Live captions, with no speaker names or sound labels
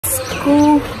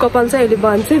त्यसको कपाल चाहिँ अहिले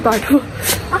बन्छ है बाटो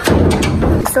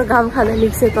यस्तो घाम खान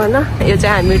निक्सेको होइन यो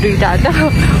चाहिँ हामी दुईटा हो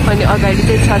अनि अगाडि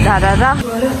चाहिँ छ धारा र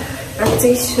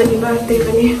चाहिँ शनिबार त्यही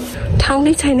पनि ठाउँ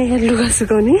नै छैन यहाँ लुगा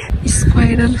सुकाउने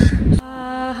स्क्वाइरल।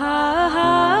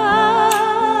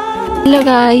 हेलो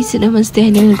गाइस नमस्ते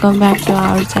and welcome back to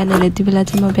our channel. यति बेला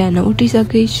चाहिँ म बिहान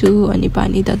उठिसकेछु अनि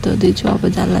पानी तताउँदैछु। अब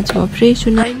जान्ला छु म फ्रेस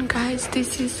हुन। And guys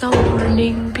this is the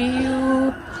morning view.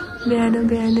 बिहान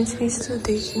बिहान चाहिँ यस्तो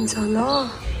देखिन्छ ल।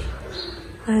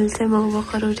 अहिले चाहिँ म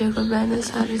भर्खर उठेको बिहान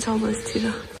 6:30 बजीतिर।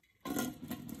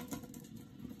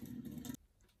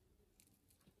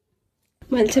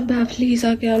 मैले चाहिँ बाफ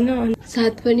लिइसक्यो होइन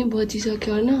 7 पनि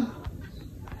बजिसक्यो होइन।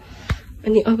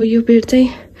 अनि अब यो बेड चाहिँ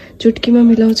चुटकीमा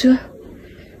मिलाउँछु।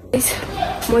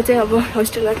 म चाहिँ अब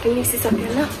होस्टेलबाट निस्किसकेँ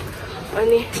होइन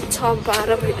अनि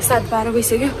 7:12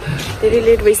 भइसक्यो। धेरै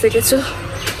लेट भइसकेको छु।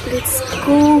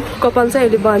 लेट्सको कपाल चाहिँ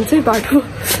अहिले बन्छ है बाटो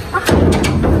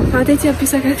त्यही चाहिँ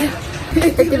पिसकेको थियो।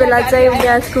 यति बेला चाहिँ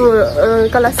म्याथको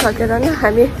क्लास सकेर होइन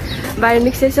हामी बाहिर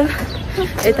निस्केछौँ।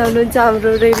 यता हुनुहुन्छ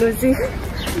हाम्रो रेणुजी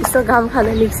यस्तो घाम खान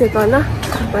निस्केको होइन।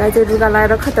 मलाई चाहिँ लुगा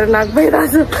लगाएर खतरनाक भइरहेको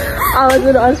छु। आवाज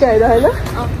पनि अर्कै आएर होइन।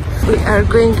 We are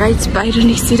going guys बाहिर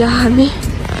निस्किएर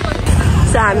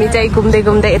हामी चाहिँ घुम्दै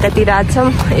घुम्दै यतातिर छौँ।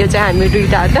 यो चाहिँ हामी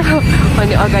दुईटा हो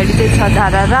अनि अगाडि चाहिँ छ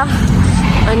धारा र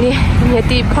अनि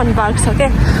यति फन पार्क छ क्या।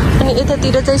 अनि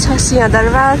यतातिर चाहिँ छ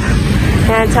सिंहदरबार।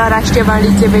 यहाँ छ राष्ट्रिय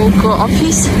वाणिज्य ब्याङ्कको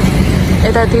अफिस।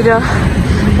 यतातिर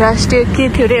राष्ट्रिय के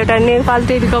थियो अरे एउटा नेपाल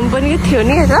टेलिकम पनि थियो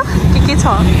नि होइन के छ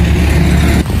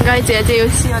गाइस। यहाँ चाहिँ यो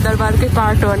सिंहदरबारकै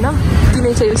पार्ट हो होइन।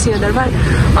 किन चाहिँ यो सिंहदरबार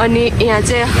अनि यहाँ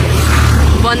चाहिँ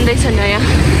बन्दैछ नयाँ।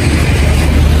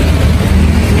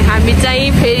 हामी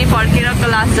चाहिँ फेरि फर्केर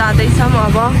क्लास जाँदैछौँ।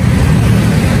 अब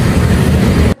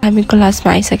हामी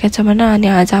क्लासमा आइसकेका छौँ होइन। अनि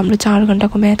आज हाम्रो 4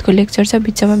 घण्टाको म्याथको लेक्चर छ।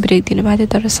 बिचमा ब्रेक दिनुभएको थियो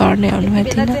तर सर नै आउनुभएको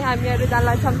थिएन। हामीहरू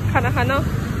जाला छौँ खाना खान।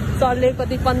 सरले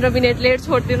कति 15 मिनट लेट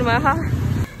छोडिदिनु भएको।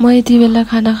 म यति बेला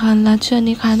खाना खान लाग्छु।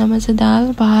 अनि खानामा चाहिँ दाल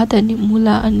भात अनि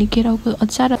मुला अनि केराउको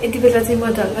अचार। यति बेला चाहिँ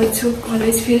म जान्छु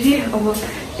कलेज फेरि। अब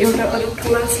एउटा अरू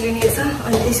क्लास लिने छ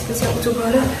अनि त्यसपछि आउँछु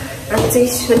घर। आज चाहिँ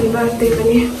शनिबार त्यही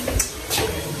पनि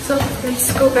सो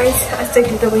यसको गाइस आज चाहिँ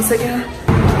ढिलो भइसक्यो।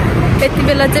 यति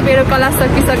बेला चाहिँ मेरो क्लास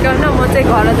सकिसक्यो होइन। म चाहिँ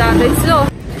घर जाँदैछु।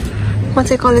 म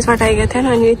चाहिँ कलेजबाट आएको थिएन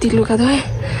अनि यति लुगा धोएँ।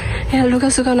 यहाँ लुगा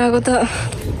सुकाउनको त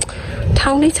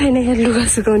ठाउँ नै छैन यहाँ लुगा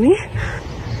सुकाउने।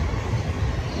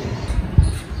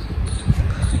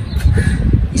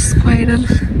 स्क्वाइरल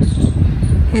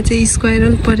यहाँ चाहिँ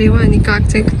स्क्वाइरल परेको अनि काग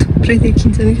चाहिँ थुप्रै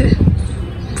देखिन्छ नि क्या।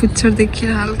 पुच्छर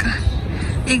देखिएर हल्का।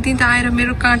 एक दिन त आएर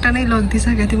मेरो काँटा नै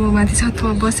लगिदिइसकेको थियो। म माथि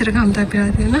छतमा बसेर घाम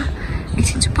तापिरहेको थिएँ होइन।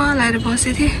 एकछिन चुप्प लाएर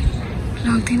बसेको थिएँ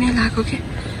लग्दिनै लगाएको के।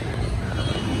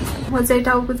 म चाहिँ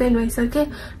टाउको चाहिँ नुहाइसकेँ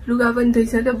लुगा पनि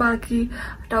धोइसकेँ। बाँकी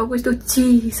टाउको यस्तो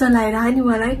चिसो लगाएर आयो नि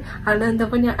मलाई। आनन्द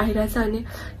पनि आइरहेछ। अनि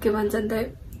के भन्छ नि त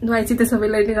नुहाएपछि त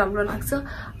सबैलाई नै राम्रो लाग्छ।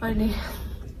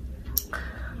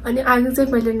 अनि आज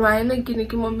चाहिँ मैले नुहाएन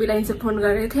किनकि मम्मीलाई चाहिँ फोन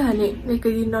गरेको थिएँ। अनि एकै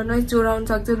दिन ननुहाइ ज्वरो आउनु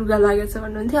सक्छ लुगा लागेको छ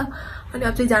भन्नुहुन्थ्यो। अनि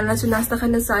अब चाहिँ जान्न छु नास्ता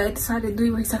खान। सायद 2:30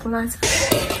 भइसक्नु लाग्छ।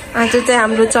 आज चाहिँ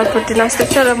हाम्रो चटपटी नास्ता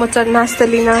छ र म नास्ता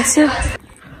लिन आएको छु।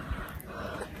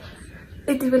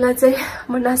 यति बेला चाहिँ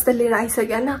म नास्ता लिएर आइसकेँ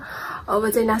होइन। अब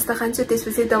चाहिँ नास्ता खान्छु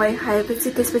त्यसपछि दबाई खाएपछि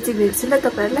त्यसपछि भेट्छु ल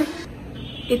तपाईँहरूलाई।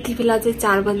 यति बेला चाहिँ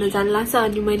 4 बज्न जान लाग्छ।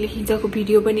 अनि मैले हिजोको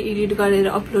भिडियो पनि एडिट गरेर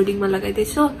अपलोडिङमा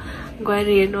लगाइदिएछु। गएर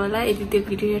हेर्नु होला यदि त्यो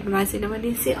भिडियो हेर्नु भएको छैन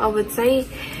भने चाहिँ। अब चाहिँ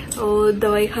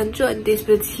दबाई खान्छु अनि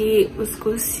त्यसपछि उसको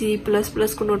C++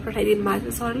 को नोट पठाइदिनु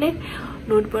भएको छ सरले।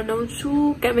 नोट बनाउँछु।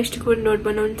 केमिस्ट्रीको नोट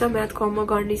बनाउनु छ। म्याथको होमवर्क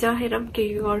गर्ने छ। हेरौँ के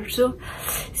गर्छु।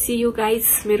 C you guys.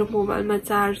 मेरो मोबाइलमा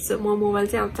चार्ज म मोबाइल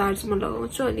चाहिँ अब चार्जमा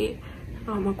लगाउँछु अनि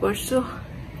होमवर्क गर्छु।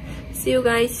 C you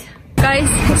guys. Guys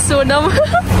Sonam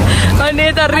अनि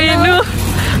यता रेणु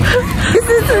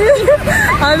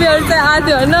हामीहरू चाहिँ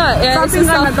आयो होइन।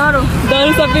 दर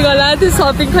सपिङ गर्नु आएको थियो।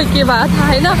 सपिङ खै के भएको थाहा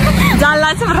होइन। जान्ला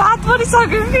चाहिँ रात पनि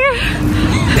सक्यो कि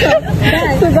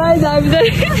गाइस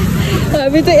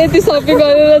हामी चाहिँ यति सपिङ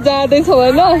गरेर जाँदैछौँ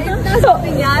होइन।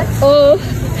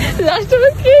 लास्टमा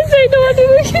के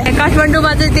छैन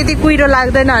काठमाडौँमा चाहिँ त्यति कुहिरो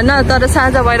लाग्दैन होइन। तर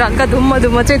साँझ भएर हल्का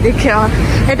धुम्म चाहिँ देख्यो।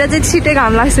 यता चाहिँ छिटै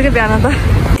घाम लाग्छ क्या बिहान त।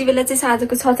 यति बेला चाहिँ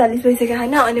साँझको 6:40 भइसक्यो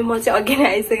होइन। अनि म चाहिँ अघि नै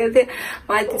आइसकेको थिएँ।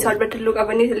 माथि छटबाट लुगा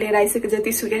पनि लिएर आइसकेको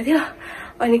जति सुकेको थियो।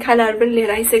 अनि खानाहरू पनि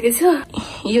लिएर आइसकेको छु।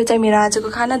 यो चाहिँ मेरो आजको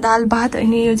खाना दाल भात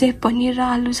अनि यो चाहिँ पनिर र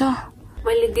आलु छ।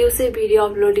 मैले दिउँसै भिडियो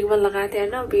अपलोडिङमा लगाएको थिएँ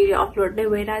होइन। भिडियो अपलोड नै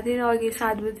भइरहेको थियो। अघि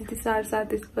 7 बजीतिर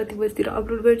 7:30 कति बजीतिर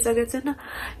अपलोड गरिसकेको छैन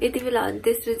यति बेला। अनि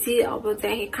त्यसपछि अब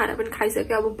चाहिँ खाना पनि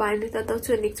खाइसक्यो। अब पानी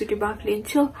तताउँछु अनि एकचोटि बाफ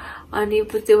लिन्छु। अनि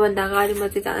त्योभन्दा अगाडि म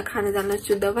चाहिँ खाना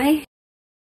जान्छु दबाई।